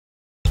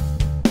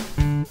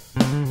In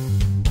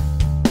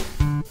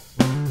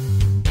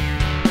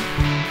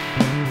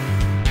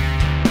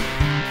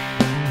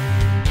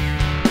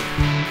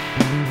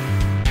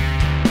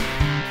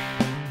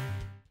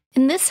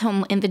this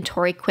home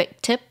inventory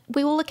quick tip,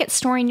 we will look at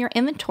storing your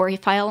inventory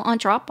file on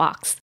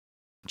Dropbox.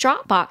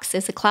 Dropbox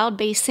is a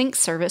cloud-based sync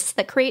service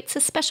that creates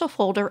a special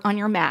folder on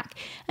your Mac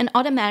and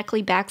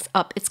automatically backs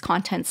up its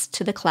contents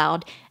to the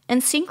cloud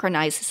and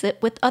synchronizes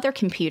it with other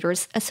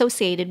computers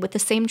associated with the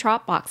same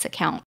Dropbox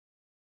account.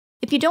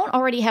 If you don't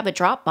already have a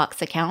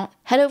Dropbox account,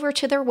 head over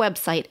to their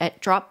website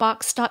at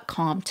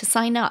dropbox.com to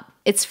sign up.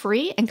 It's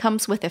free and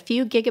comes with a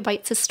few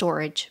gigabytes of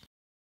storage.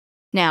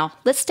 Now,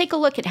 let's take a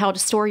look at how to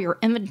store your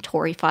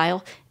inventory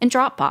file in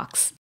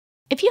Dropbox.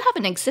 If you have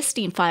an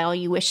existing file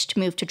you wish to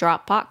move to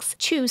Dropbox,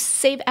 choose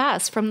Save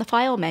As from the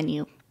File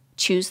menu.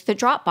 Choose the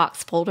Dropbox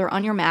folder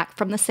on your Mac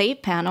from the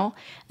Save panel,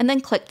 and then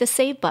click the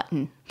Save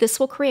button. This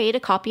will create a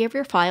copy of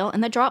your file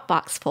in the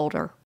Dropbox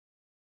folder.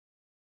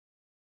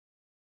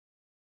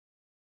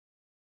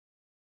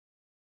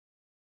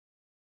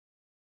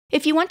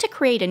 If you want to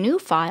create a new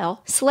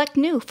file, select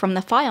New from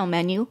the File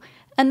menu,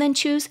 and then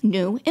choose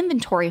New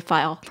Inventory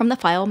File from the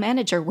File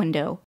Manager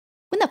window.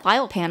 When the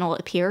File panel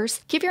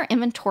appears, give your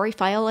inventory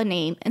file a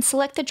name and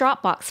select the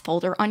Dropbox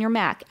folder on your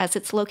Mac as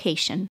its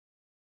location.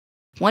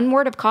 One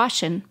word of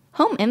caution: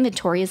 Home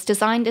Inventory is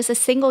designed as a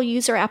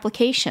single-user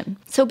application,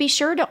 so be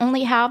sure to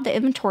only have the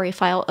inventory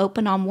file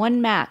open on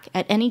one Mac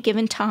at any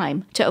given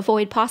time to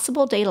avoid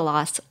possible data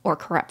loss or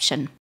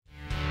corruption.